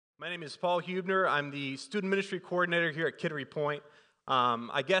My name is Paul Hubner. I'm the student ministry coordinator here at Kittery Point.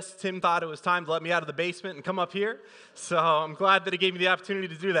 I guess Tim thought it was time to let me out of the basement and come up here, so I'm glad that he gave me the opportunity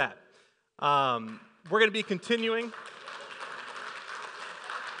to do that. We're going to be continuing.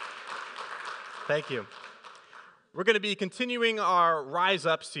 Thank you. We're going to be continuing our Rise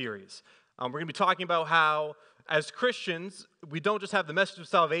Up series. We're going to be talking about how, as Christians, we don't just have the message of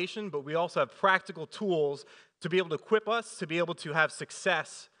salvation, but we also have practical tools to be able to equip us to be able to have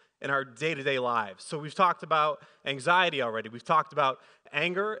success in our day-to-day lives. So we've talked about anxiety already. We've talked about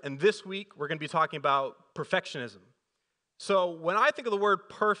anger, and this week we're going to be talking about perfectionism. So when I think of the word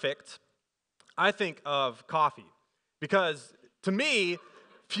perfect, I think of coffee, because to me,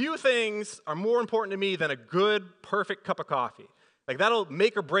 few things are more important to me than a good, perfect cup of coffee. Like, that'll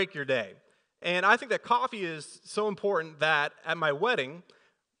make or break your day. And I think that coffee is so important that at my wedding,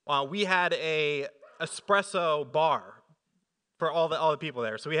 we had a espresso bar for all the people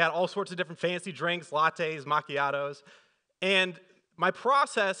there. So we had all sorts of different fancy drinks, lattes, macchiatos. And my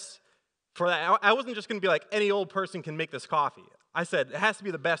process for that, I wasn't just going to be like, any old person can make this coffee. I said, it has to be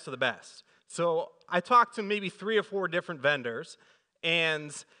the best of the best. So I talked to maybe 3 or 4 different vendors.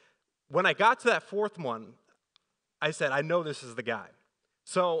 And when I got to that 4th one, I said, I know this is the guy.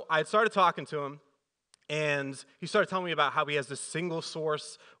 So I started talking to him, and he started telling me about how he has this single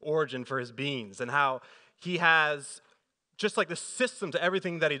source origin for his beans, and how he has just like the system to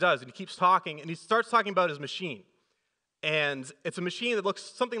everything that he does. And he keeps talking, and he starts talking about his machine. And it's a machine that looks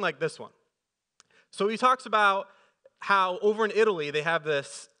something like this one. So he talks about how over in Italy, they have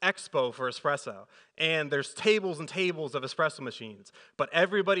this expo for espresso, and there's tables and tables of espresso machines, but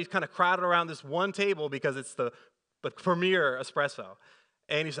everybody's kind of crowded around this one table because it's the premier espresso.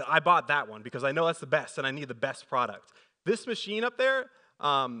 And he said, I bought that one because I know that's the best, and I need the best product. This machine up there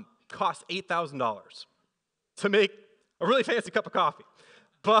cost $8,000 to make a really fancy cup of coffee.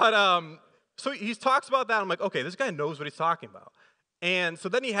 But so he talks about that. I'm like, okay, this guy knows what he's talking about. And so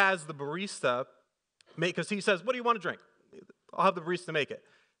then he has the barista make, because he says, what do you want to drink? I'll have the barista make it.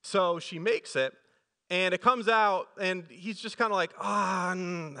 So she makes it, and it comes out, and he's just kind of like,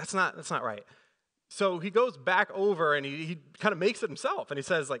 that's not right. So he goes back over, and he kind of makes it himself, and he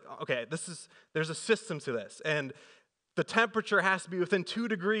says, like, okay, there's a system to this, and the temperature has to be within 2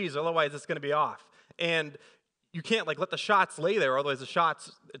 degrees, otherwise it's going to be off. And you can't like let the shots lay there, otherwise the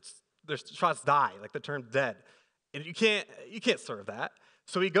shots die, like they turn dead. And you can't serve that.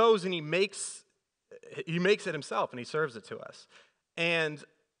 So he goes and he makes it himself, and he serves it to us. And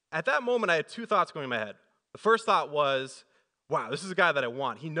at that moment, I had 2 thoughts going in my head. The first thought was, wow, this is a guy that I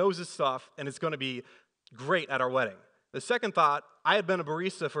want. He knows his stuff, and it's going to be great at our wedding. The second thought, I had been a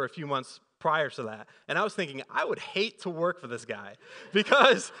barista for a few months prior to that, and I was thinking, I would hate to work for this guy,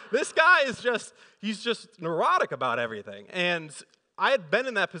 because this guy he's just neurotic about everything. And I had been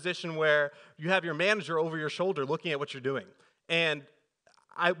in that position where you have your manager over your shoulder looking at what you're doing. And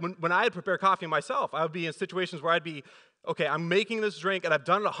when I had prepared coffee myself, I would be in situations where I'd be, okay, I'm making this drink, and I've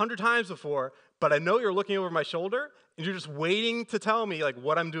done it 100 times before, but I know you're looking over my shoulder, and you're just waiting to tell me like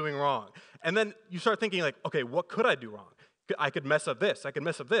what I'm doing wrong. And then you start thinking like, okay, what could I do wrong? I could mess up this, I could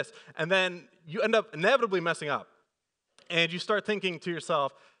mess up this. And then you end up inevitably messing up. And you start thinking to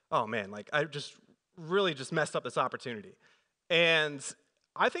yourself, oh man, like I just really messed up this opportunity. And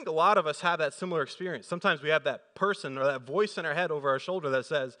I think a lot of us have that similar experience. Sometimes we have that person or that voice in our head over our shoulder that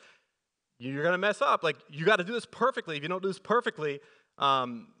says, you're going to mess up. Like, you got to do this perfectly. If you don't do this perfectly,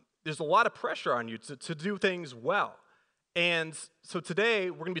 there's a lot of pressure on you to do things well. And so today,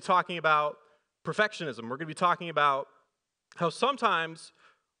 we're going to be talking about perfectionism. We're going to be talking about how sometimes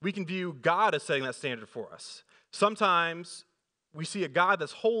we can view God as setting that standard for us. Sometimes we see a God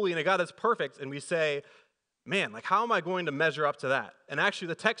that's holy and a God that's perfect, and we say, man, like, how am I going to measure up to that? And actually,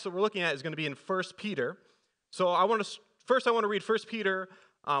 the text that we're looking at is going to be in 1 Peter. So I want to read 1 Peter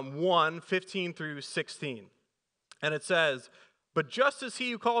 1, 15 through 16. And it says, but just as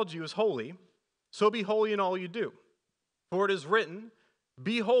he who called you is holy, so be holy in all you do. For it is written,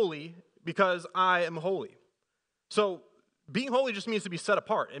 be holy because I am holy. So being holy just means to be set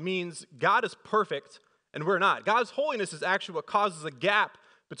apart. It means God is perfect and we're not. God's holiness is actually what causes a gap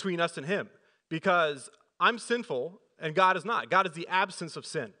between us and him, because I'm sinful and God is not. God is the absence of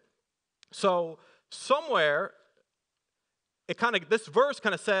sin. So somewhere, this verse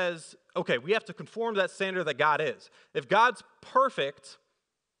kind of says, okay, we have to conform to that standard that God is. If God's perfect,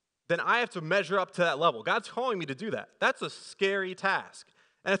 then I have to measure up to that level. God's calling me to do that. That's a scary task.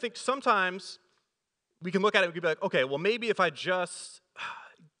 And I think sometimes we can look at it and we can be like, okay, well, maybe if I just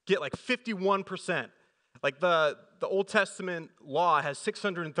get like 51%, like the Old Testament law has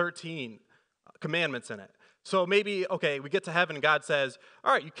 613 commandments in it. So maybe, okay, we get to heaven and God says,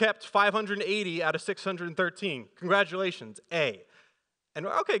 all right, you kept 580 out of 613. Congratulations, A. And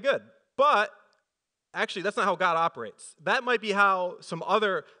okay, good. But actually, that's not how God operates. That might be how some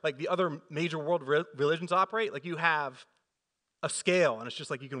other, like the other major world religions operate. Like you have a scale, and it's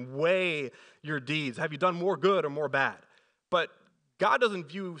just like you can weigh your deeds. Have you done more good or more bad? But God doesn't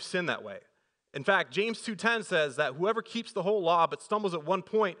view sin that way. In fact, James 2:10 says that whoever keeps the whole law but stumbles at one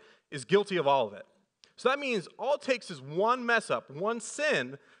point is guilty of all of it. So that means all it takes is one mess up, one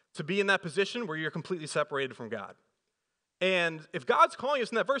sin, to be in that position where you're completely separated from God. And if God's calling us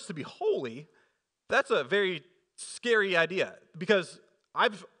in that verse to be holy, that's a very scary idea, because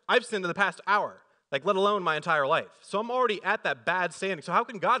I've sinned in the past hour, like let alone my entire life. So I'm already at that bad standing. So how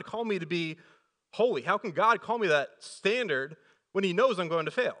can God call me to be holy? How can God call me that standard when he knows I'm going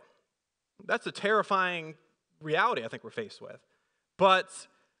to fail? That's a terrifying reality I think we're faced with. But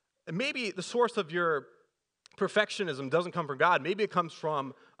maybe the source of your perfectionism doesn't come from God. Maybe it comes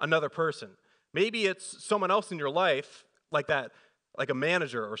from another person. Maybe it's someone else in your life like that, like a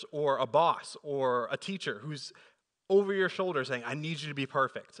manager or a boss or a teacher who's over your shoulder saying, I need you to be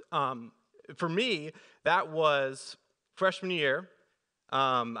perfect. For me, that was freshman year.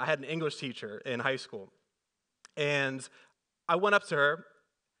 I had an English teacher in high school. And I went up to her,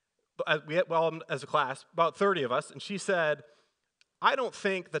 as a class, about 30 of us, and she said, I don't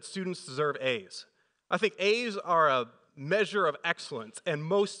think that students deserve A's. I think A's are a measure of excellence, and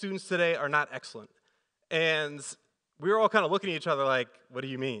most students today are not excellent. And we were all kind of looking at each other like, what do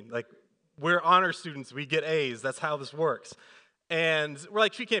you mean? Like, we're honor students, we get A's, that's how this works. And we're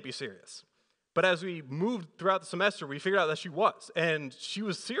like, she can't be serious. But as we moved throughout the semester, we figured out that she was. And she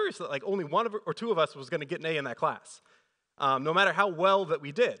was serious that like only one or two of us was going to get an A in that class, no matter how well that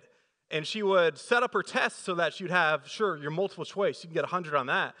we did. And she would set up her tests so that she'd have, sure, your multiple choice, you can get 100 on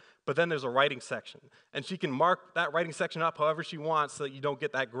that, but then there's a writing section. And she can mark that writing section up however she wants so that you don't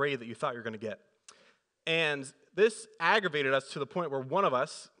get that grade that you thought you were going to get. And this aggravated us to the point where one of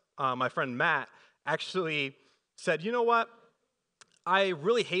us, my friend Matt, actually said, you know what? I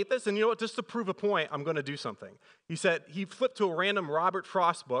really hate this, and you know what? Just to prove a point, I'm going to do something. He said he flipped to a random Robert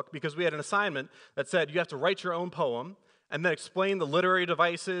Frost book because we had an assignment that said you have to write your own poem and then explain the literary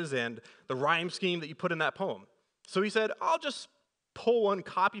devices and the rhyme scheme that you put in that poem. So he said, I'll just pull one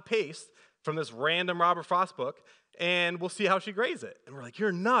copy-paste from this random Robert Frost book, and we'll see how she grades it. And we're like,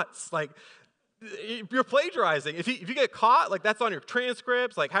 you're nuts. Like, you're plagiarizing. If you get caught, like, that's on your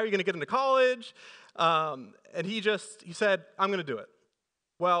transcripts. Like, how are you going to get into college? And he said, I'm going to do it.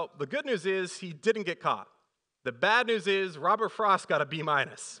 Well, the good news is he didn't get caught. The bad news is Robert Frost got a B-.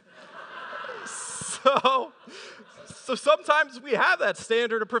 So sometimes we have that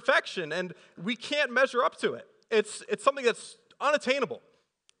standard of perfection, and we can't measure up to it. It's something that's unattainable.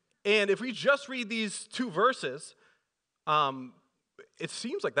 And if we just read these two verses, it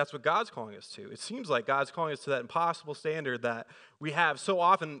seems like that's what God's calling us to. It seems like God's calling us to that impossible standard that we have so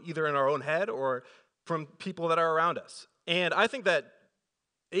often either in our own head or from people that are around us. And I think that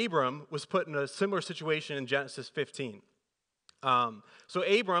Abram was put in a similar situation in Genesis 15. So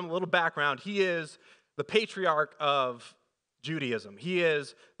Abram, a little background, he is the patriarch of Judaism. He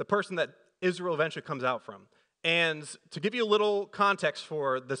is the person that Israel eventually comes out from. And to give you a little context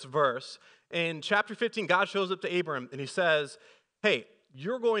for this verse, in chapter 15, God shows up to Abram and he says, hey,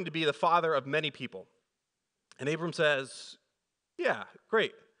 you're going to be the father of many people. And Abram says, yeah,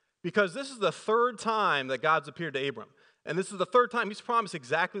 great. Because this is the third time that God's appeared to Abram. And this is the third time he's promised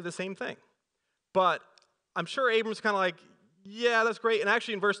exactly the same thing. But I'm sure Abram's kind of like, yeah, that's great. And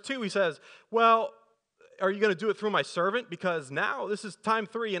actually in verse 2, he says, well, are you going to do it through my servant? Because now this is time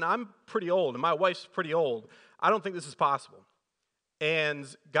 3, and I'm pretty old, and my wife's pretty old. I don't think this is possible. And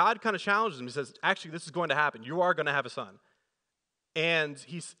God kind of challenges him. He says, actually, this is going to happen. You are going to have a son. And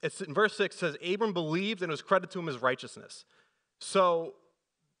it's in verse 6, says, Abram believed and it was credited to him as righteousness. So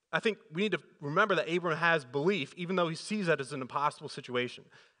I think we need to remember that Abram has belief, even though he sees that as an impossible situation.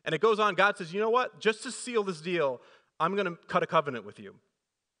 And it goes on, God says, you know what? Just to seal this deal, I'm going to cut a covenant with you.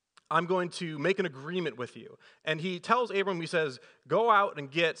 I'm going to make an agreement with you. And he tells Abram, he says, go out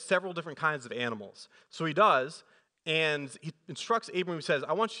and get several different kinds of animals. So he does, and he instructs Abram, he says,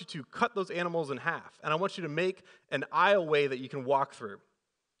 I want you to cut those animals in half, and I want you to make an aisleway that you can walk through.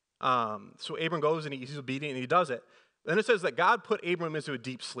 So Abram goes, and he's obedient, and he does it. Then it says that God put Abram into a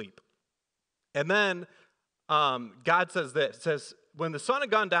deep sleep. And then God says this, it says, when the sun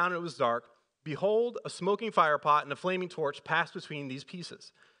had gone down and it was dark, behold, a smoking firepot and a flaming torch passed between these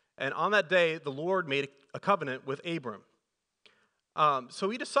pieces. And on that day, the Lord made a covenant with Abram. So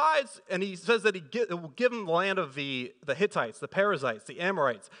he decides, and he says that will give him the land of the Hittites, the Perizzites, the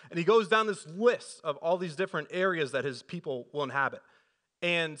Amorites. And he goes down this list of all these different areas that his people will inhabit.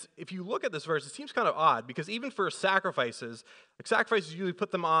 And if you look at this verse, it seems kind of odd, because even for sacrifices, like sacrifices, you usually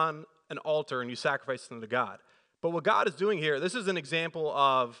put them on an altar and you sacrifice them to God. But what God is doing here, this is an example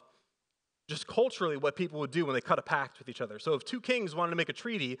of just culturally what people would do when they cut a pact with each other. So if two kings wanted to make a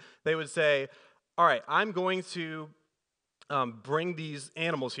treaty, they would say, all right, I'm going to bring these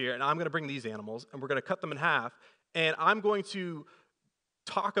animals here, and I'm going to bring these animals, and we're going to cut them in half, and I'm going to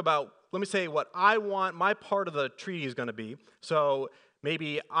talk about, let me say, what I want my part of the treaty is going to be. So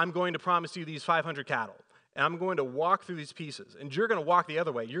maybe I'm going to promise you these 500 cattle, and I'm going to walk through these pieces, and you're going to walk the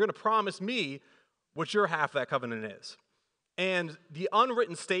other way. You're going to promise me what your half of that covenant is. And the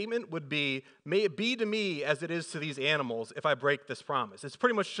unwritten statement would be, may it be to me as it is to these animals if I break this promise. It's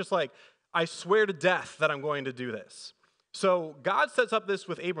pretty much just like, I swear to death that I'm going to do this. So God sets up this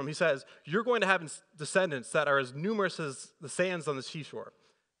with Abram. He says, you're going to have descendants that are as numerous as the sands on the seashore.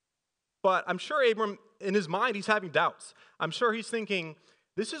 But I'm sure Abram, in his mind, he's having doubts. I'm sure he's thinking,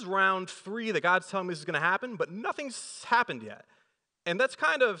 this is round 3 that God's telling me this is going to happen, but nothing's happened yet. And that's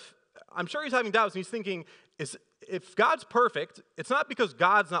kind of, I'm sure he's having doubts, and he's thinking, if God's perfect, it's not because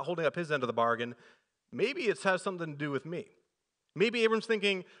God's not holding up his end of the bargain. Maybe it has something to do with me. Maybe Abram's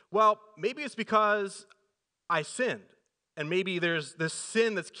thinking, well, maybe it's because I sinned. And maybe there's this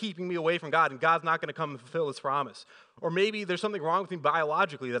sin that's keeping me away from God, and God's not going to come and fulfill his promise. Or maybe there's something wrong with me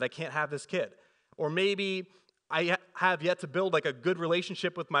biologically that I can't have this kid. Or maybe I have yet to build like a good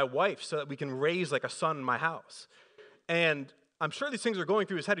relationship with my wife so that we can raise like a son in my house. And I'm sure these things are going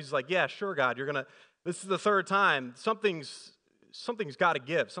through his head. He's like, yeah, sure, God, this is the 3rd time. Something's got to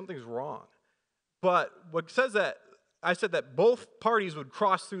give. Something's wrong. But what says that, I said that both parties would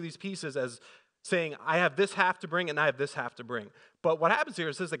cross through these pieces as saying, I have this half to bring and I have this half to bring. But what happens here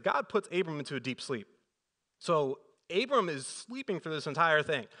is says that God puts Abram into a deep sleep. So Abram is sleeping through this entire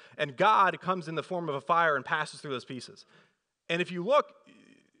thing. And God comes in the form of a fire and passes through those pieces. And if you look,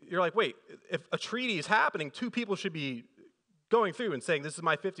 you're like, wait, if a treaty is happening, 2 people should be going through and saying, this is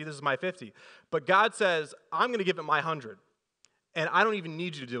my 50, this is my 50. But God says, I'm going to give it my 100. And I don't even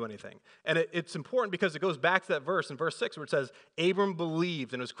need you to do anything. And it's important because it goes back to that verse in verse 6 where it says, Abram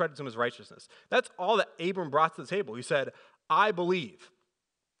believed and it was credited to him as righteousness. That's all that Abram brought to the table. He said, I believe.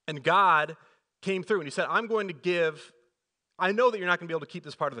 And God came through and he said, I know that you're not going to be able to keep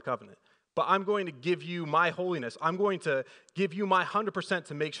this part of the covenant, but I'm going to give you my holiness. I'm going to give you my 100%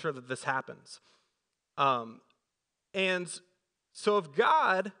 to make sure that this happens. And so if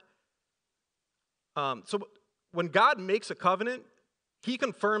God, when God makes a covenant, he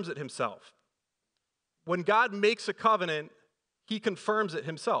confirms it himself. When God makes a covenant, he confirms it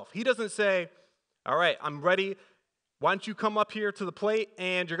himself. He doesn't say, all right, I'm ready. Why don't you come up here to the plate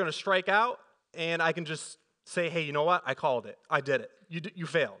and you're going to strike out? And I can just say, hey, you know what? I called it. I did it. You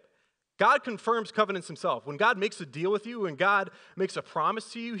failed. God confirms covenants himself. When God makes a deal with you, when God makes a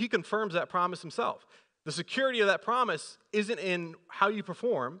promise to you, he confirms that promise himself. The security of that promise isn't in how you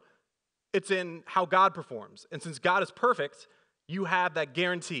perform. It's in how God performs. And since God is perfect, you have that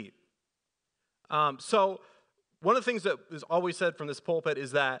guaranteed. So one of the things that is always said from this pulpit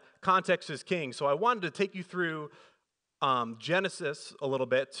is that context is king. So I wanted to take you through Genesis a little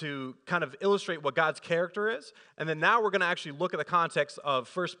bit to kind of illustrate what God's character is. And then now we're going to actually look at the context of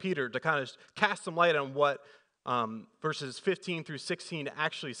 1 Peter to kind of cast some light on what verses 15 through 16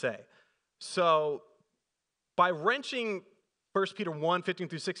 actually say. So by wrenching 1 Peter 1, 15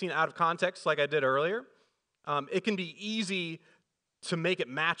 through 16 out of context, like I did earlier, it can be easy to make it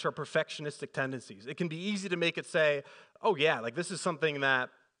match our perfectionistic tendencies. It can be easy to make it say, oh yeah, like this is something that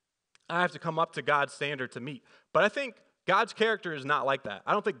I have to come up to God's standard to meet. But I think God's character is not like that.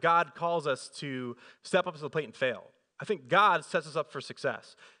 I don't think God calls us to step up to the plate and fail. I think God sets us up for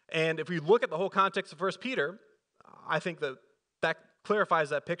success. And if we look at the whole context of 1 Peter, I think that clarifies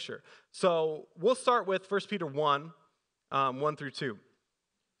that picture. So we'll start with 1 Peter 1, 1 through 2.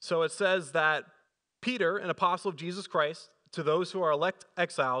 So it says that Peter, an apostle of Jesus Christ, to those who are elect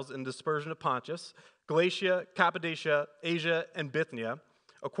exiles in dispersion of Pontus, Galatia, Cappadocia, Asia, and Bithynia,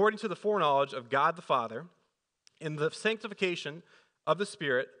 according to the foreknowledge of God the Father, in the sanctification of the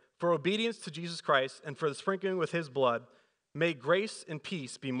Spirit, for obedience to Jesus Christ, and for the sprinkling with his blood, may grace and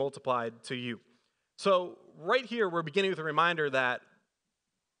peace be multiplied to you. So right here, we're beginning with a reminder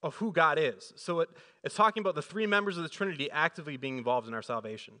of who God is. So it's talking about the 3 members of the Trinity actively being involved in our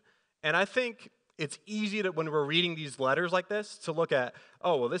salvation. And I think it's easy when we're reading these letters like this to look at,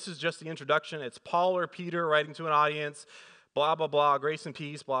 oh, well, this is just the introduction. It's Paul or Peter writing to an audience, blah, blah, blah, grace and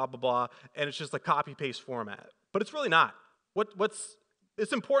peace, blah, blah, blah. And it's just a copy-paste format. But it's really not.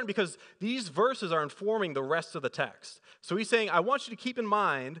 It's important because these verses are informing the rest of the text. So he's saying, I want you to keep in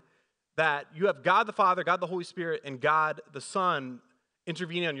mind that you have God the Father, God the Holy Spirit, and God the Son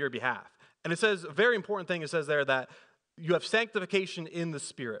intervening on your behalf. And it says, a very important thing, it says there that you have sanctification in the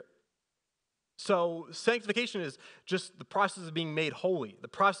Spirit. So sanctification is just the process of being made holy, the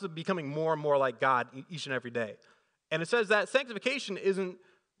process of becoming more and more like God each and every day. And it says that sanctification isn't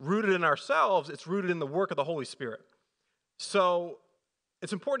rooted in ourselves, it's rooted in the work of the Holy Spirit. So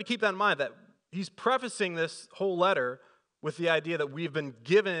it's important to keep that in mind, that he's prefacing this whole letter with the idea that we've been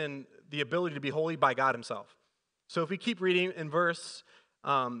given the ability to be holy by God himself. So if we keep reading in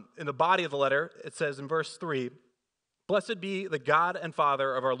the body of the letter, it says in verse 3, "Blessed be the God and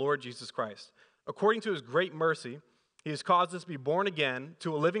Father of our Lord Jesus Christ. According to his great mercy, he has caused us to be born again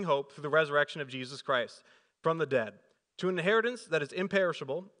to a living hope through the resurrection of Jesus Christ from the dead, to an inheritance that is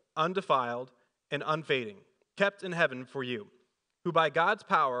imperishable, undefiled, and unfading, kept in heaven for you, who by God's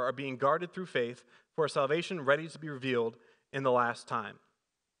power are being guarded through faith for a salvation ready to be revealed in the last time."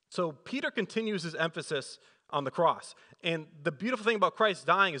 So Peter continues his emphasis on the cross. And the beautiful thing about Christ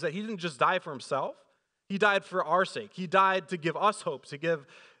dying is that he didn't just die for himself. He died for our sake. He died to give us hope,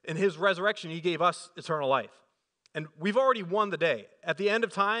 in his resurrection, he gave us eternal life. And we've already won the day. At the end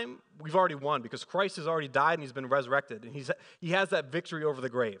of time, we've already won because Christ has already died and he's been resurrected. And he has that victory over the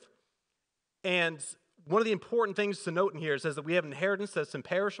grave. And one of the important things to note in here says that we have an inheritance that's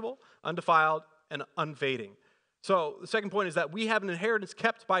imperishable, undefiled, and unfading. So the second point is that we have an inheritance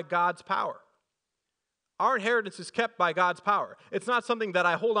kept by God's power. Our inheritance is kept by God's power. It's not something that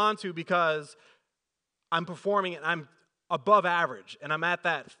I hold on to because I'm performing and I'm above average and I'm at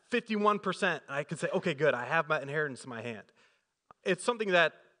that 51% and I can say, okay, good, I have my inheritance in my hand. It's something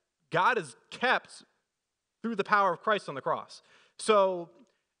that God has kept through the power of Christ on the cross. So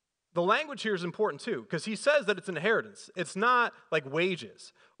the language here is important too, because he says that it's an inheritance. It's not like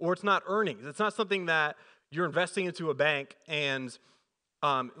wages or it's not earnings. It's not something that you're investing into a bank and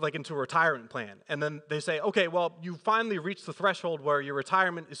like into a retirement plan. And then they say, okay, well, you finally reached the threshold where your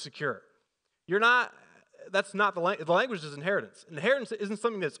retirement is secure. That's not the language is inheritance. Inheritance isn't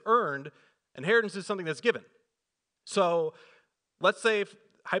something that's earned. Inheritance is something that's given. So let's say,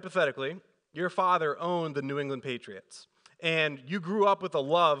 hypothetically, your father owned the New England Patriots. And you grew up with a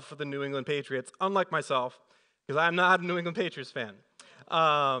love for the New England Patriots, unlike myself, because I'm not a New England Patriots fan.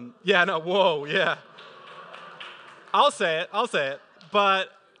 Yeah. I'll say it. But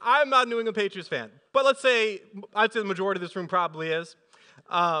I'm not a New England Patriots fan. But I'd say the majority of this room probably is.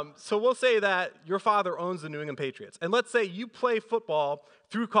 So we'll say that your father owns the New England Patriots. And let's say you play football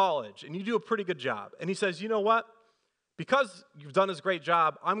through college and you do a pretty good job. And he says, you know what? Because you've done this great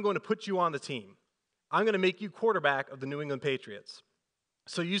job, I'm going to put you on the team. I'm going to make you quarterback of the New England Patriots.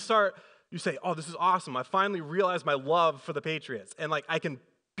 So you say, oh, this is awesome. I finally realized my love for the Patriots. And I can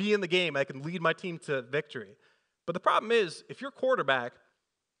be in the game. I can lead my team to victory. But the problem is, if you're quarterback,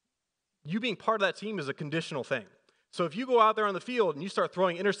 you being part of that team is a conditional thing. So if you go out there on the field and you start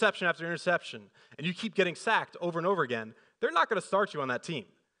throwing interception after interception and you keep getting sacked over and over again, they're not going to start you on that team.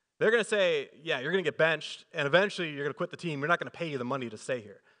 They're going to say, yeah, you're going to get benched, and eventually you're going to quit the team. We're not going to pay you the money to stay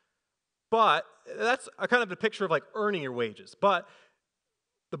here. But that's a kind of the picture of earning your wages. But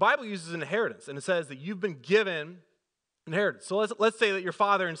the Bible uses an inheritance, and it says that you've been given inheritance. So let's say that your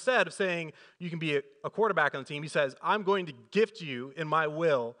father, instead of saying you can be a quarterback on the team, he says, I'm going to gift you in my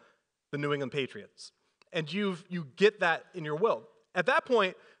will the New England Patriots. And you get that in your will. At that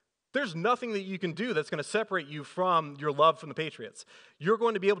point, there's nothing that you can do that's going to separate you from your love from the Patriots. You're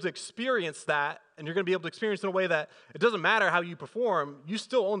going to be able to experience that, and you're going to be able to experience it in a way that it doesn't matter how you perform, you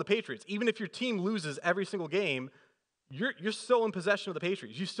still own the Patriots. Even if your team loses every single game, you're still in possession of the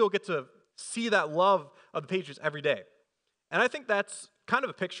Patriots. You still get to see that love of the Patriots every day. And I think that's kind of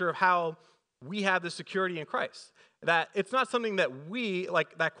a picture of how we have this security in Christ. That it's not something that we,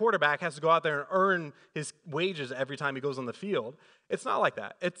 like that quarterback, has to go out there and earn his wages every time he goes on the field. It's not like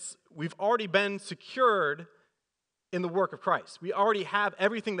that. We've already been secured in the work of Christ. We already have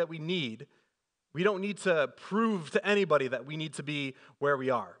everything that we need. We don't need to prove to anybody that we need to be where we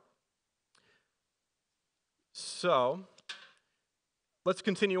are. So, let's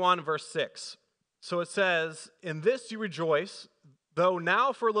continue on in verse 6. So it says, in this you rejoice, though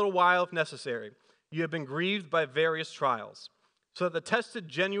now for a little while, if necessary, you have been grieved by various trials, so that the tested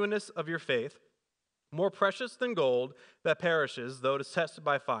genuineness of your faith, more precious than gold that perishes, though it is tested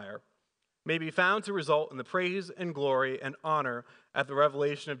by fire, may be found to result in the praise and glory and honor at the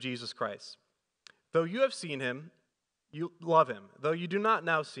revelation of Jesus Christ. Though you have seen him, you love him. Though you do not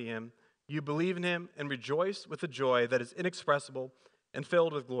now see him, you believe in him and rejoice with a joy that is inexpressible and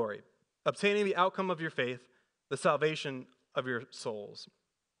filled with glory, obtaining the outcome of your faith, the salvation of your souls.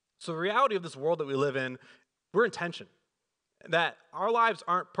 So the reality of this world that we live in, we're in tension. That our lives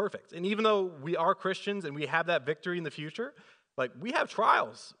aren't perfect. And even though we are Christians and we have that victory in the future, like we have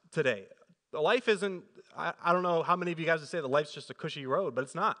trials today. Life isn't, I don't know how many of you guys would say that life's just a cushy road, but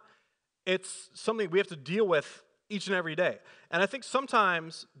it's not. It's something we have to deal with each and every day. And I think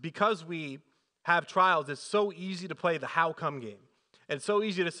sometimes because we have trials, it's so easy to play the how come game. And it's so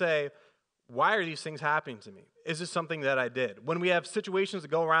easy to say, why are these things happening to me? Is this something that I did? When we have situations that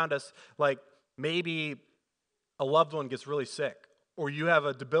go around us, like maybe a loved one gets really sick, or you have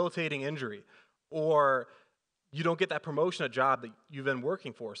a debilitating injury, or you don't get that promotion at a job that you've been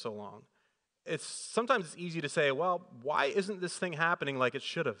working for so long. Sometimes it's easy to say, well, why isn't this thing happening like it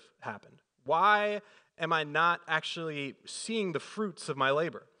should have happened? Why am I not actually seeing the fruits of my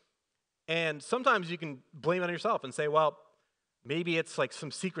labor? And sometimes you can blame it on yourself and say, well, maybe it's like some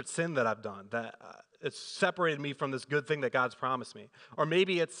secret sin that I've done that it's separated me from this good thing that God's promised me. Or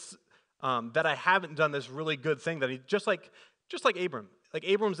maybe it's that I haven't done this really good thing that just like Abram. Like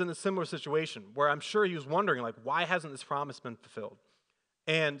Abram's in a similar situation where I'm sure he was wondering, like, why hasn't this promise been fulfilled?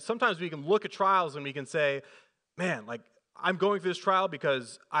 And sometimes we can look at trials and we can say, man, like, I'm going through this trial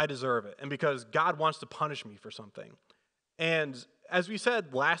because I deserve it and because God wants to punish me for something. And as we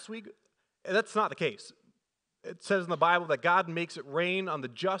said last week, that's not the case. It says in the Bible that God makes it rain on the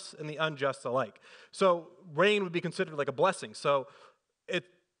just and the unjust alike. So rain would be considered like a blessing. So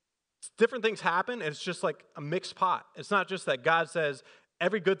different things happen, and it's just like a mixed pot. It's not just that God says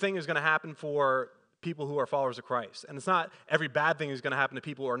every good thing is going to happen for people who are followers of Christ. And it's not every bad thing is going to happen to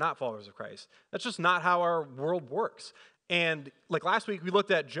people who are not followers of Christ. That's just not how our world works. And like last week, we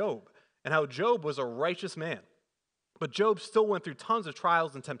looked at Job and how Job was a righteous man. But Job still went through tons of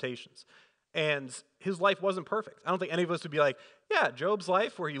trials and temptations. And his life wasn't perfect. I don't think any of us would be like, yeah, Job's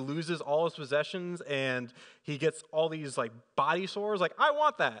life where he loses all his possessions and he gets all these like body sores. Like, I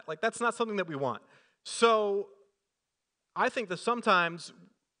want that. Like, that's not something that we want. So I think that sometimes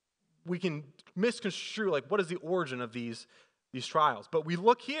we can misconstrue, like, what is the origin of these trials? But we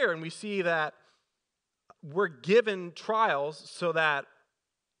look here and we see that we're given trials so that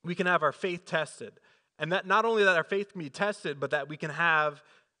we can have our faith tested. And that not only that our faith can be tested, but that we can have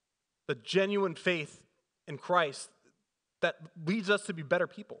the genuine faith in Christ that leads us to be better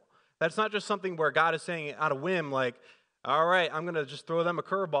people. That's not just something where God is saying on a whim, like, all right, I'm going to just throw them a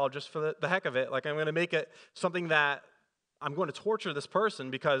curveball just for the heck of it. Like, I'm going to make it something that I'm going to torture this person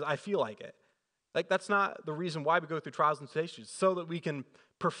because I feel like it. Like, that's not the reason why we go through trials and temptations, so that we can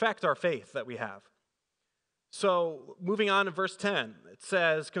perfect our faith that we have. So, moving on to verse 10, it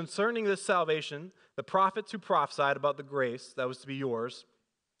says, concerning this salvation, the prophets who prophesied about the grace that was to be yours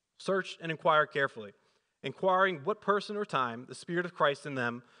searched and inquired carefully, inquiring what person or time the Spirit of Christ in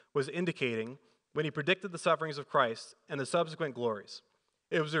them was indicating when he predicted the sufferings of Christ and the subsequent glories.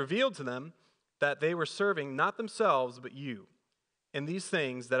 It was revealed to them that they were serving not themselves but you, in these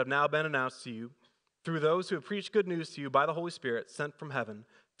things that have now been announced to you through those who have preached good news to you by the Holy Spirit sent from heaven,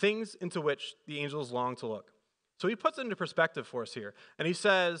 things into which the angels long to look. So he puts it into perspective for us here, and he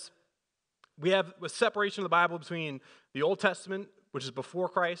says we have a separation of the Bible between the Old Testament, which is before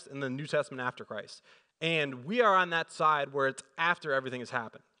Christ, and the New Testament after Christ. And we are on that side where it's after everything has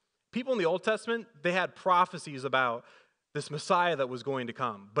happened. People in the Old Testament, they had prophecies about this Messiah that was going to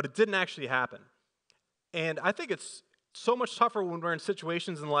come, but it didn't actually happen. And I think it's so much tougher when we're in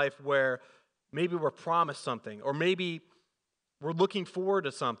situations in life where maybe we're promised something, or maybe we're looking forward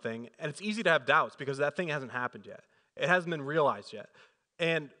to something, and it's easy to have doubts because that thing hasn't happened yet. It hasn't been realized yet.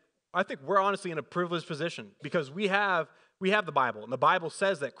 And I think we're honestly in a privileged position because we have the Bible, and the Bible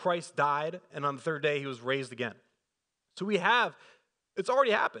says that Christ died, and on the third day he was raised again. So it's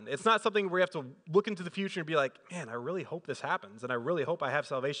already happened. It's not something where we have to look into the future and be like, man, I really hope this happens, and I really hope I have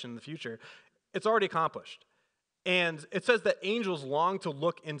salvation in the future. It's already accomplished. And it says that angels long to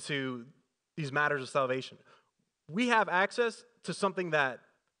look into these matters of salvation. We have access to something that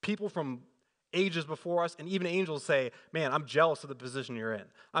people from ages before us and even angels say, man, I'm jealous of the position you're in.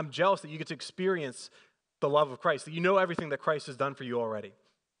 I'm jealous that you get to experience the love of Christ, that you know everything that Christ has done for you already.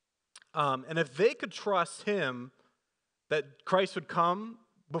 And if they could trust him that Christ would come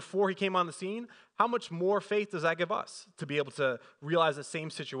before he came on the scene, how much more faith does that give us to be able to realize the same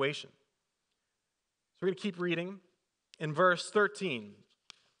situation? So we're going to keep reading. In verse 13,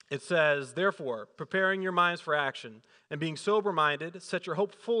 it says, therefore, preparing your minds for action and being sober-minded, set your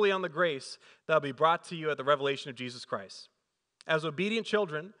hope fully on the grace that will be brought to you at the revelation of Jesus Christ. As obedient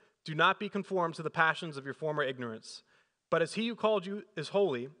children, do not be conformed to the passions of your former ignorance, but as he who called you is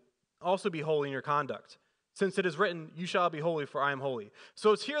holy, also be holy in your conduct. Since it is written, you shall be holy, for I am holy.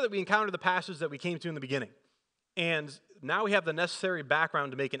 So it's here that we encounter the passage that we came to in the beginning. And now we have the necessary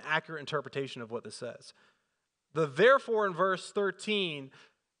background to make an accurate interpretation of what this says. The therefore in verse 13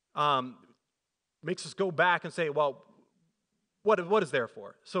 makes us go back and say, well, what is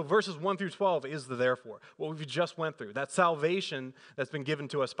therefore? So verses 1 through 12 is the therefore, what we just went through. That salvation that's been given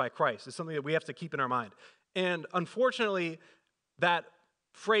to us by Christ is something that we have to keep in our mind. And unfortunately, that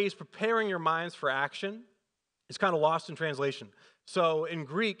phrase, preparing your minds for action, is kind of lost in translation. So in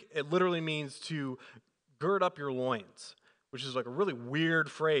Greek, it literally means to gird up your loins, which is like a really weird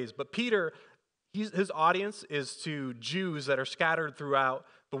phrase. But Peter, his audience is to Jews that are scattered throughout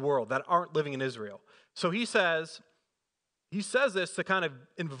the world, that aren't living in Israel. So he says this to kind of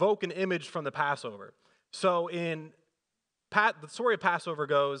invoke an image from the Passover. So the story of Passover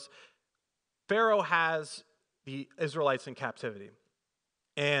goes, Pharaoh has the Israelites in captivity.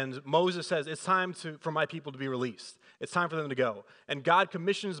 And Moses says, it's time for my people to be released. It's time for them to go. And God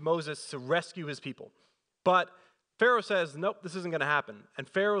commissions Moses to rescue his people. But Pharaoh says, nope, this isn't going to happen. And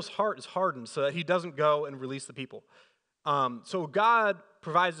Pharaoh's heart is hardened so that he doesn't go and release the people. So God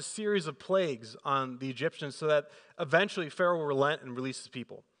provides a series of plagues on the Egyptians so that eventually Pharaoh will relent and release his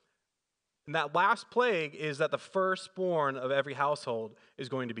people. And that last plague is that the firstborn of every household is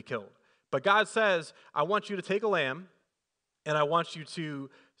going to be killed. But God says, I want you to take a lamb, and I want you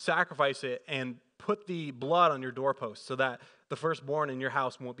to sacrifice it and put the blood on your doorpost so that the firstborn in your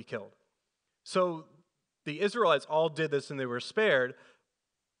house won't be killed. So the Israelites all did this and they were spared,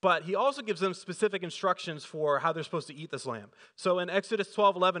 but he also gives them specific instructions for how they're supposed to eat this lamb. So in Exodus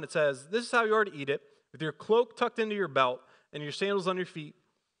 12:11 it says, this is how you are to eat it, with your cloak tucked into your belt and your sandals on your feet,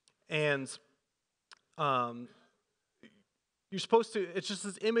 and you're supposed to, it's just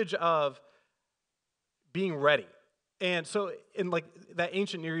this image of being ready. And so in like that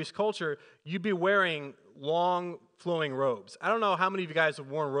ancient Near East culture, you'd be wearing long flowing robes. I don't know how many of you guys have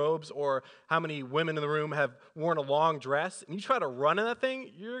worn robes or how many women in the room have worn a long dress. And you try to run in that thing,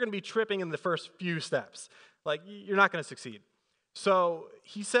 you're going to be tripping in the first few steps. Like, you're not going to succeed. So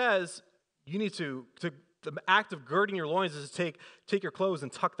he says you need to the act of girding your loins is to take your clothes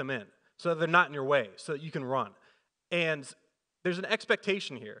and tuck them in so that they're not in your way, so that you can run. And there's an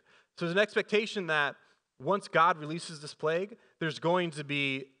expectation here. So there's an expectation that once God releases this plague, there's going to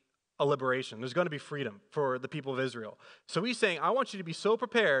be a liberation. There's going to be freedom for the people of Israel. So he's saying, I want you to be so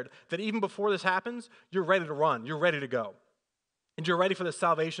prepared that even before this happens, you're ready to run. You're ready to go. And you're ready for this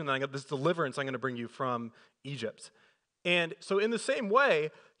salvation, this deliverance I'm going to bring you from Egypt. And so in the same way,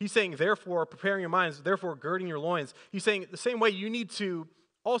 he's saying, therefore, preparing your minds, therefore, girding your loins. He's saying the same way you need to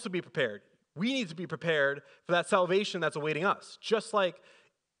also be prepared. We need to be prepared for that salvation that's awaiting us. Just like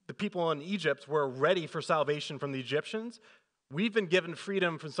the people in Egypt were ready for salvation from the Egyptians, we've been given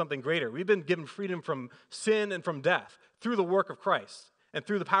freedom from something greater. We've been given freedom from sin and from death through the work of Christ and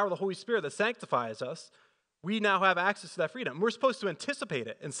through the power of the Holy Spirit that sanctifies us. We now have access to that freedom. We're supposed to anticipate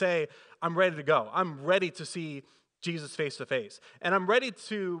it and say, I'm ready to go. I'm ready to see Jesus face to face. And I'm ready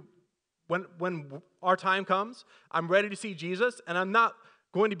to, when our time comes, I'm ready to see Jesus, and I'm not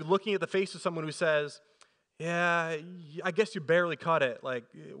going to be looking at the face of someone who says, yeah, I guess you barely cut it. Like,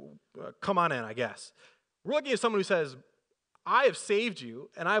 come on in, I guess. We're looking at someone who says, I have saved you,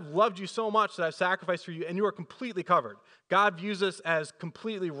 and I've loved you so much that I've sacrificed for you, and you are completely covered. God views us as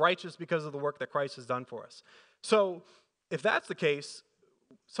completely righteous because of the work that Christ has done for us. So if that's the case,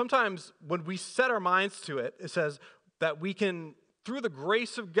 sometimes when we set our minds to it, it says that we can, through the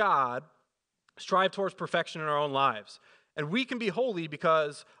grace of God, strive towards perfection in our own lives. And we can be holy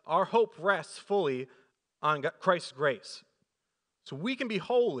because our hope rests fully on Christ's grace. So we can be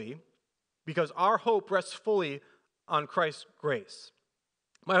holy because our hope rests fully on Christ's grace.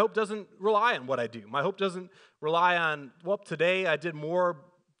 My hope doesn't rely on what I do. My hope doesn't rely on, well, today I did more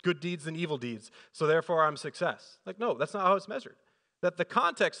good deeds than evil deeds, so therefore I'm a success. Like, no, that's not how it's measured. That the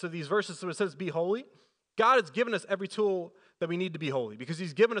context of these verses, so it says be holy, God has given us every tool that we need to be holy because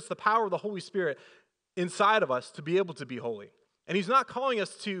he's given us the power of the Holy Spirit inside of us to be able to be holy. And he's not calling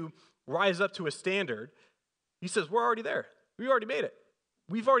us to rise up to a standard. He says, we're already there. We already made it.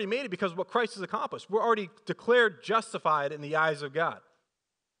 We've already made it because of what Christ has accomplished. We're already declared justified in the eyes of God.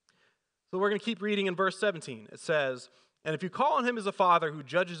 So we're going to keep reading in verse 17. It says, and if you call on him as a father who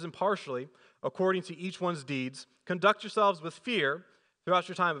judges impartially according to each one's deeds, conduct yourselves with fear throughout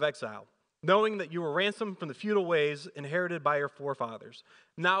your time of exile, knowing that you were ransomed from the futile ways inherited by your forefathers,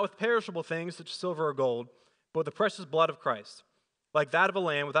 not with perishable things such as silver or gold, but with the precious blood of Christ, like that of a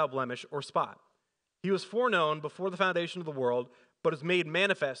lamb without blemish or spot. He was foreknown before the foundation of the world, but is made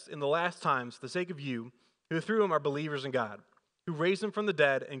manifest in the last times for the sake of you, who through him are believers in God, who raised him from the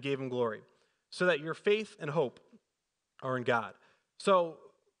dead and gave him glory, so that your faith and hope are in God. So,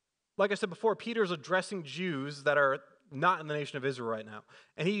 like I said before, Peter's addressing Jews that are not in the nation of Israel right now.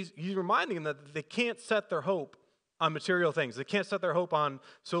 And he's reminding them that they can't set their hope on material things. They can't set their hope on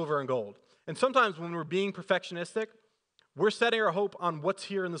silver and gold. And sometimes when we're being perfectionistic, we're setting our hope on what's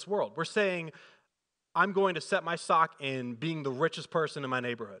here in this world. We're saying, I'm going to set my stock in being the richest person in my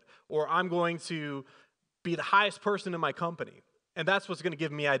neighborhood, or I'm going to be the highest person in my company. And that's what's going to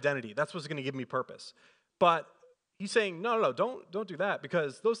give me identity. That's what's going to give me purpose. But he's saying, no, don't do that,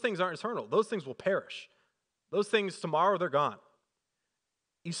 because those things aren't eternal. Those things will perish. Those things tomorrow, they're gone.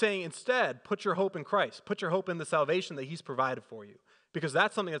 He's saying instead, put your hope in Christ. Put your hope in the salvation that he's provided for you, because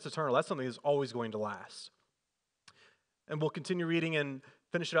that's something that's eternal. That's something that's always going to last. And we'll continue reading and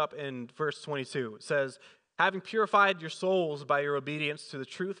finish it up in verse 22. It says, having purified your souls by your obedience to the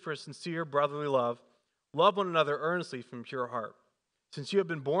truth for sincere brotherly love, love one another earnestly from pure heart, since you have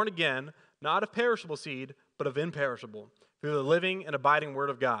been born again, not of perishable seed, but of imperishable, through the living and abiding word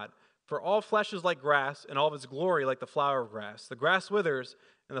of God. For all flesh is like grass, and all of its glory like the flower of grass. The grass withers,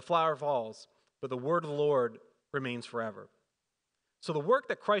 and the flower falls, but the word of the Lord remains forever. So the work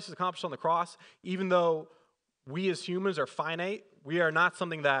that Christ has accomplished on the cross, even though we as humans are finite, we are not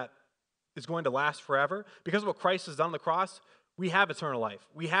something that is going to last forever. Because of what Christ has done on the cross, we have eternal life.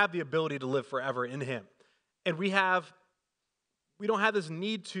 We have the ability to live forever in him. And we don't have this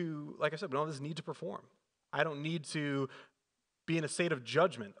need to, like I said, we don't have this need to perform. I don't need to be in a state of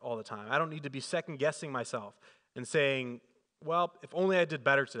judgment all the time. I don't need to be second-guessing myself and saying, well, if only I did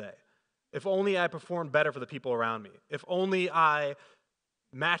better today. If only I performed better for the people around me. If only I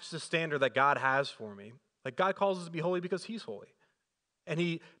matched the standard that God has for me. Like, God calls us to be holy because he's holy.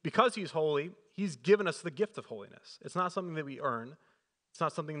 And because he's holy, he's given us the gift of holiness. It's not something that we earn. It's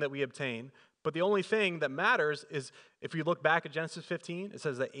not something that we obtain. But the only thing that matters is if you look back at Genesis 15, it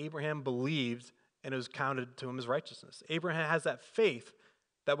says that Abraham believed and it was counted to him as righteousness. Abraham has that faith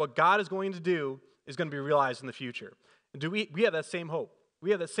that what God is going to do is going to be realized in the future. And we have that same hope.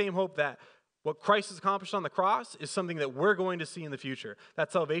 We have that same hope that what Christ has accomplished on the cross is something that we're going to see in the future.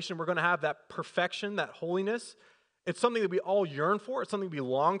 That salvation, we're going to have that perfection, that holiness. It's something that we all yearn for. It's something we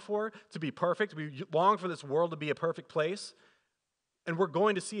long for, to be perfect. We long for this world to be a perfect place. And we're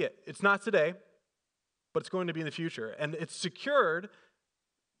going to see it. It's not today, but it's going to be in the future. And it's secured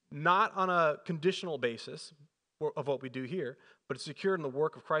not on a conditional basis of what we do here, but it's secured in the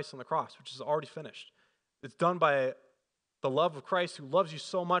work of Christ on the cross, which is already finished. It's done by the love of Christ, who loves you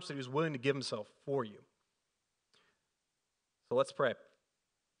so much that he was willing to give himself for you. So let's pray.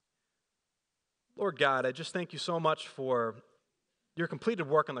 Lord God, I just thank you so much for your completed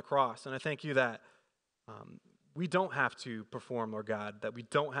work on the cross, and I thank you that we don't have to perform, Lord God, that we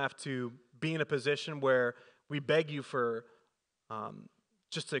don't have to be in a position where we beg you for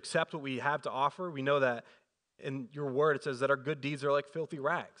just to accept what we have to offer. We know that in your word it says that our good deeds are like filthy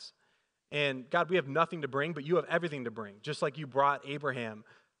rags. And God, we have nothing to bring, but you have everything to bring. Just like you brought Abraham,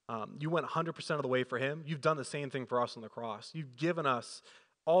 you went 100% of the way for him. You've done the same thing for us on the cross. You've given us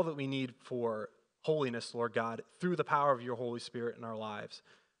all that we need for holiness, Lord God, through the power of your Holy Spirit in our lives.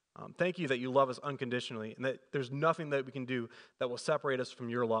 Thank you that you love us unconditionally and that there's nothing that we can do that will separate us from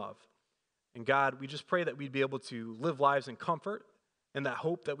your love. And God, we just pray that we'd be able to live lives in comfort and that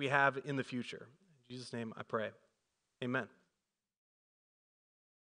hope that we have in the future. In Jesus' name I pray. Amen.